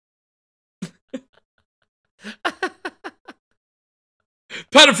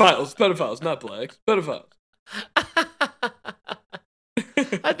 Pedophiles, not blacks. Pedophiles.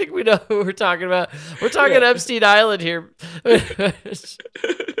 I think we know who we're talking about. We're talking Epstein Island here.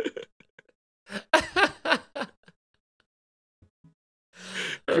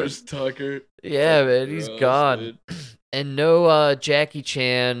 Chris Tucker. Yeah, man, he's gone. Dude. And no Jackie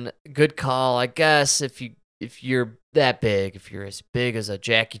Chan. Good call, I guess. If you're that big, if you're as big as a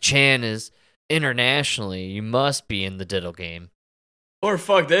Jackie Chan is internationally, you must be in the diddle game. Or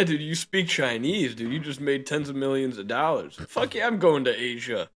fuck that, dude. You speak Chinese, dude. You just made tens of millions of dollars. Fuck yeah, I'm going to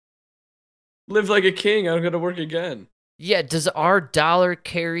Asia. Live like a king. I don't got to work again. Yeah, does our dollar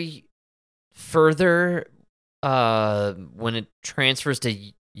carry further when it transfers to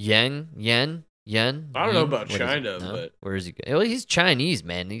yen? I don't know about China, but where is he going? Well, he's Chinese,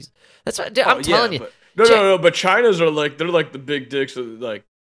 man. That's what I'm telling you. No. But China's are like they're like the big dicks.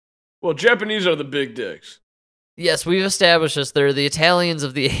 Well, Japanese are the big dicks. Yes, we've established this. They're the Italians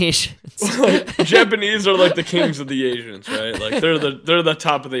of the Asians. Japanese are like the kings of the Asians, right? Like they're the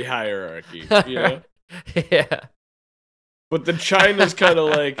top of the hierarchy. You know? Yeah. But the China's kind of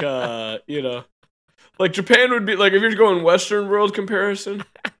like like Japan would be like if you're going Western world comparison.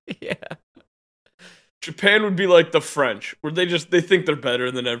 Yeah. Japan would be like the French, where they think they're better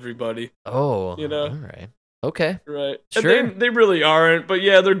than everybody. Oh, you know, all right, okay, right. Sure. And they really aren't, but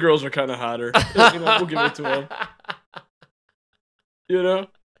yeah, their girls are kind of hotter. We'll give it to them. You know?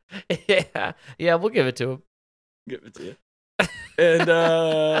 Yeah, we'll give it to them. Give it to you. And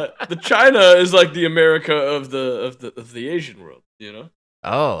the China is like the America of the Asian world. You know?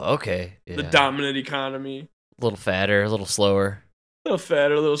 Oh, okay. Yeah. The dominant economy. A little fatter, a little slower. A little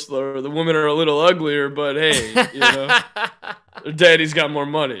fatter, a little slower. The women are a little uglier, but hey, you know, their daddy's got more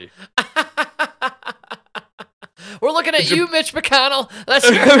money. We're looking at you, Mitch McConnell. That's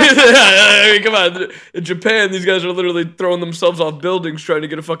I mean, come on. In Japan, these guys are literally throwing themselves off buildings trying to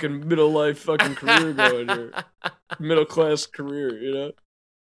get a fucking middle-life fucking career going here. Middle-class career, you know?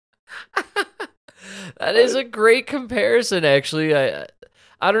 That is a great comparison, actually.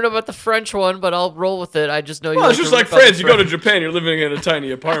 I don't know about the French one, but I'll roll with it. I just know it's just like France. You go to Japan, you're living in a tiny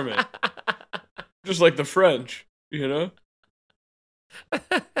apartment. Just like the French, you know?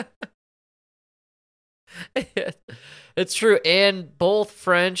 It's true. And both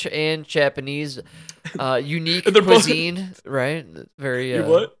French and Japanese, unique cuisine, right? Very,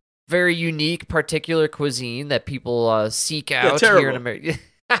 what? Very unique, particular cuisine that people seek out here in America.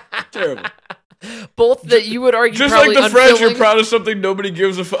 Terrible. Both that you would argue just probably like the French, you're proud of something nobody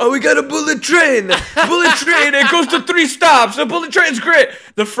gives a fuck. Oh, we got a bullet train. Bullet train. It goes to 3 stops. The bullet train's great.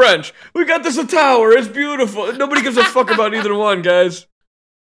 The French, we got this a tower. It's beautiful. Nobody gives a fuck about either one, guys.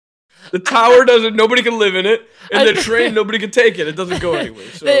 The tower doesn't. Nobody can live in it, and the train, nobody can take it. It doesn't go anywhere.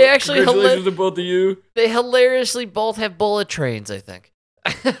 So they actually congratulations to both of you. They hilariously both have bullet trains, I think.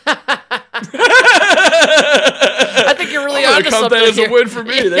 I think you're really onto something. That as a win for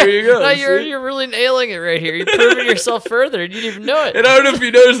me. There you go. No, you're really nailing it right here. You're proving yourself further, and you didn't even know it. And I don't know if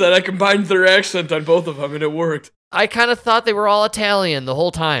you noticed that. I combined their accent on both of them, and it worked. I kind of thought they were all Italian the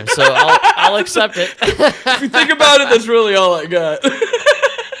whole time, so I'll accept it. If you think about it, that's really all I got.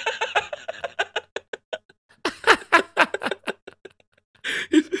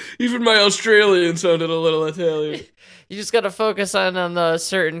 Even my Australian sounded a little Italian. You just got to focus on the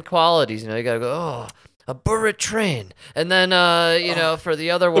certain qualities. You know, you got to go, oh, a bullet train. And then, for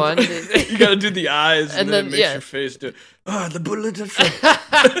the other one. You got to do the eyes, and then it makes your face do, the bullet train.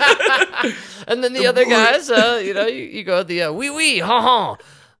 And then the other guys, you go the, wee, ha-ha.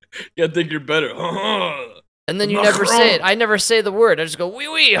 You got to think you're better. Ha-ha. And then you never say it. I never say the word. I just go,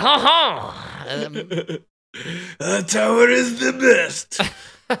 wee, ha-ha. The tower is the best.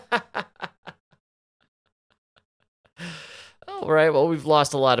 All right. Well, we've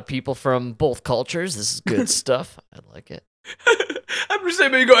lost a lot of people from both cultures. This is good stuff. I like it. I'm just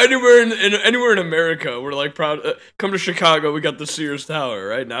saying, man, you go anywhere in America, we're like proud. Come to Chicago, we got the Sears Tower,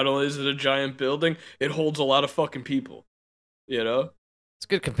 right? Not only is it a giant building, it holds a lot of fucking people. You know, it's a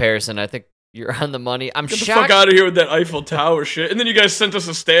good comparison. I think you're on the money. I'm Get shocked. Get the fuck out of here with that Eiffel Tower shit. And then you guys sent us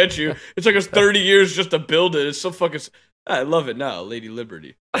a statue. It took us 30 years just to build it. It's so fucking. I love it now, Lady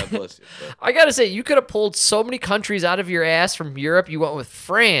Liberty. God bless you. I gotta say, you could have pulled so many countries out of your ass from Europe. You went with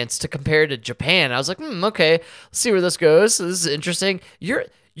France to compare to Japan. I was like, okay, let's see where this goes. This is interesting. You're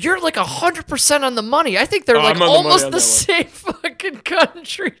like 100% on the money. I think they're like almost the same fucking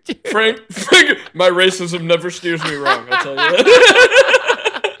country, dude. Frank, my racism never steers me wrong. I'll tell you that.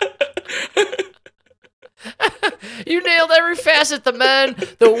 You nailed every facet: the men,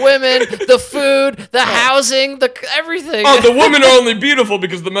 the women, the food, the housing, the everything. Oh, the women are only beautiful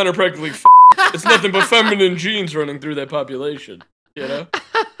because the men are practically it's nothing but feminine genes running through that population, you know?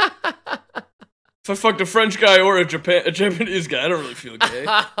 If I fucked a French guy or a Japanese guy, I don't really feel gay.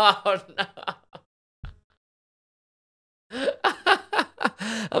 Oh, no.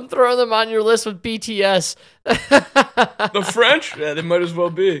 I'm throwing them on your list with BTS. The French? Yeah, they might as well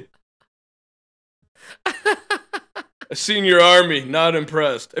be. I've seen your army, not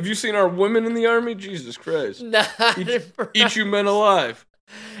impressed. Have you seen our women in the army? Jesus Christ. Not impressed. Eat you men alive.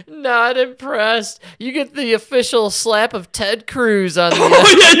 Not impressed. You get the official slap of Ted Cruz on the...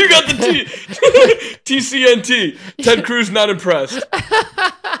 Oh, yeah, you got the TCNT. Ted Cruz, not impressed.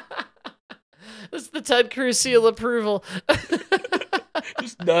 That's the Ted Cruz seal approval.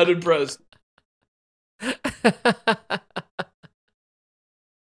 Just not impressed.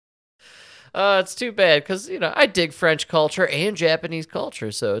 It's too bad because, I dig French culture and Japanese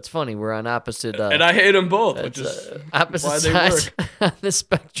culture, so it's funny. We're on opposite... and I hate them both, which is opposite sides on the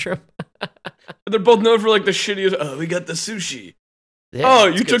spectrum. They're both known for, like, the shittiest... Oh, we got the sushi. Yeah,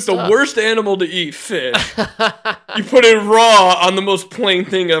 you took the worst animal to eat, fish. You put it raw on the most plain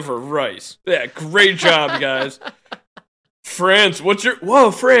thing ever, rice. Yeah, great job, guys. France, what's your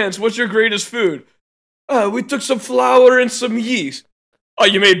greatest food? We took some flour and some yeast. Oh,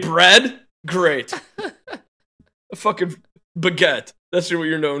 you made bread? Great. A fucking baguette. That's what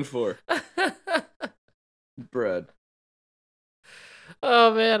you're known for. Bread.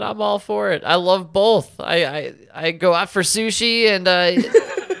 Oh man, I'm all for it. I love both. I go out for sushi, and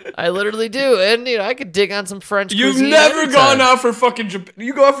I literally do. And I could dig on some French cuisine. You've never gone out for fucking Japan.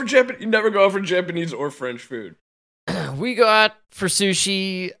 You go out for Japan. You never go out for Japanese or French food. We go out for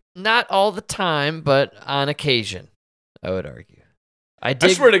sushi, not all the time, but on occasion, I would argue. I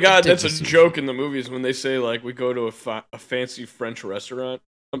swear to God, that's a joke in the movies when they say, like, we go to a fancy French restaurant.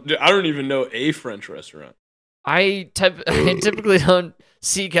 I don't even know a French restaurant. I typically don't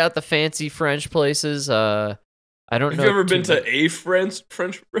seek out the fancy French places. I don't know. Have you ever been to a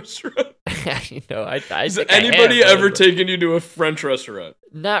French restaurant? Has anybody ever taken you to a French restaurant?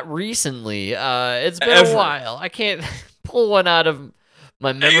 Not recently. It's been a while. I can't pull one out of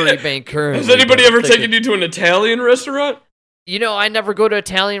my memory bank currently. Has anybody ever taken you to an Italian restaurant? I never go to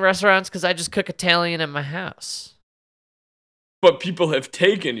Italian restaurants because I just cook Italian at my house. But people have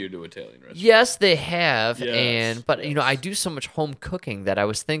taken you to Italian restaurants. Yes, they have. Yes. But I do so much home cooking that I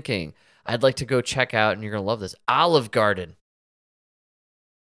was thinking I'd like to go check out, and you're going to love this, Olive Garden.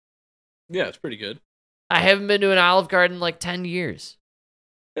 Yeah, it's pretty good. I haven't been to an Olive Garden in like 10 years.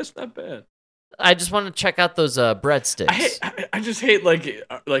 That's not bad. I just want to check out those breadsticks. I just hate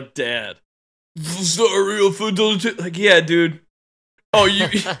like Dad. This is not real food. Like, yeah, dude. Oh, you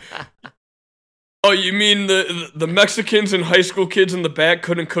mean the Mexicans and high school kids in the back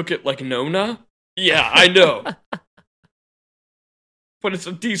couldn't cook it like Nona? Yeah, I know. But it's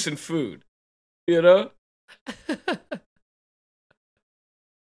a decent food. You know? Do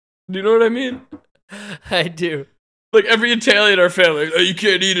you know what I mean? I do. Like, every Italian in our family, you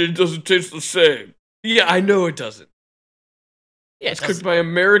can't eat it, it doesn't taste the same. Yeah, I know it doesn't. Yeah, it's cooked by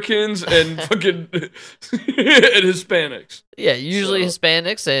Americans and fucking and Hispanics. Yeah, usually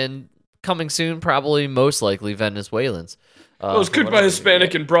Hispanics, and coming soon, probably most likely Venezuelans. It was cooked by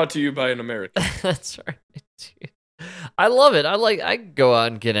Hispanic and brought to you by an American. That's right. Dude. I love it. I go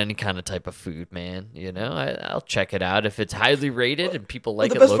out and get any kind of type of food, man. I'll check it out if it's highly rated and people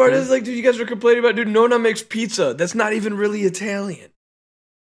like it. The best part is, like, dude, you guys were complaining about, dude, Nona makes pizza. That's not even really Italian.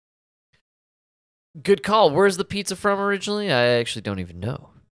 Good call. Where's the pizza from originally? I actually don't even know.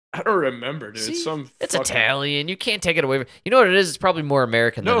 I don't remember, dude. See, it's Italian. You can't take it away. You know what it is? It's probably more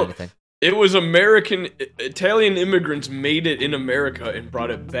American than anything. It was Italian immigrants made it in America and brought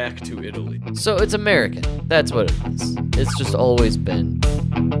it back to Italy. So it's American. That's what it is. It's just always been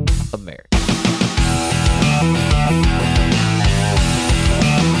American.